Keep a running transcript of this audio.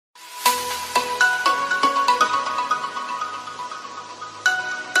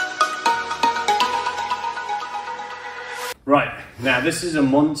Now this is a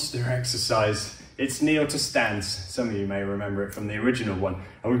monster exercise. It's kneel to stands. Some of you may remember it from the original one.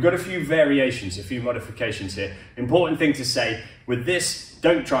 And we've got a few variations, a few modifications here. Important thing to say, with this,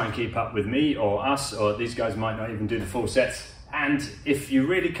 don't try and keep up with me or us, or these guys might not even do the full sets. And if you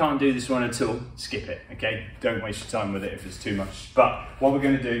really can't do this one at all, skip it, okay? Don't waste your time with it if it's too much. But what we're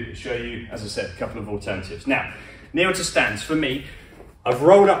gonna do is show you, as I said, a couple of alternatives. Now, kneel to stands, for me, I've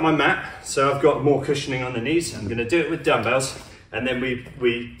rolled up my mat, so I've got more cushioning on the knees. I'm gonna do it with dumbbells. And then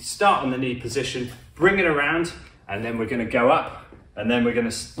we start on the knee position, bring it around, and then we're gonna go up, and then we're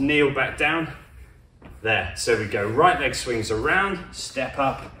gonna kneel back down. There, so we go right leg swings around, step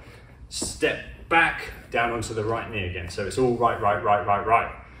up, step back, down onto the right knee again. So it's all right, right, right, right,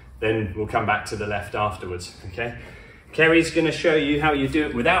 right. Then we'll come back to the left afterwards, okay? Kerry's gonna show you how you do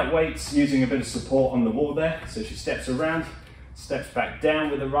it without weights, using a bit of support on the wall there. So she steps around, steps back down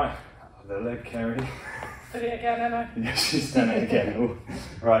with the right, other leg, Kerry. Did it again, Emma? Yeah, she's done it again. Ooh.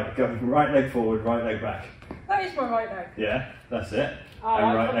 Right, go right leg forward, right leg back. That is my right leg. Yeah, that's it. Oh,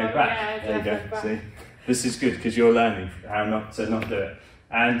 and right leg back. Yeah, there you go. back. See, this is good because you're learning how not to not do it.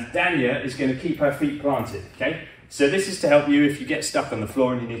 And Dania is going to keep her feet planted. Okay. So this is to help you if you get stuck on the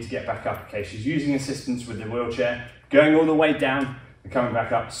floor and you need to get back up. Okay. She's using assistance with the wheelchair, going all the way down and coming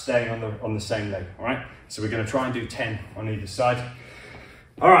back up, staying on the same leg. All right. So we're going to try and do 10 on either side.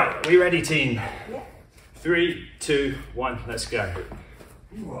 All right. Are we ready, team? Yeah. 3, 2, 1, let's go.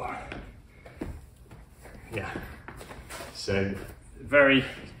 Yeah. So very,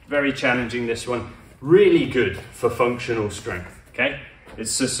 very challenging, this one. Really good for functional strength, okay?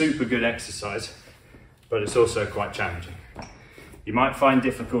 It's a super good exercise, but it's also quite challenging. You might find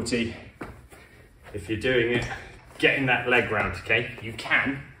difficulty if you're doing it, getting that leg round, okay? You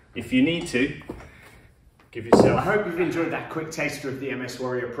can, if you need to. Give yourself. I hope you've enjoyed that quick taster of the MS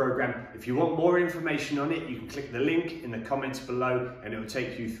Warrior program. If you want more information on it, you can click the link in the comments below and it will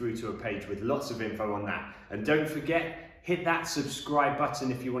take you through to a page with lots of info on that. And don't forget, hit that subscribe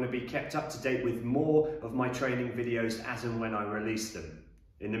button if you want to be kept up to date with more of my training videos as and when I release them.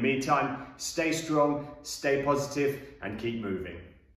 In the meantime, stay strong, stay positive, and keep moving.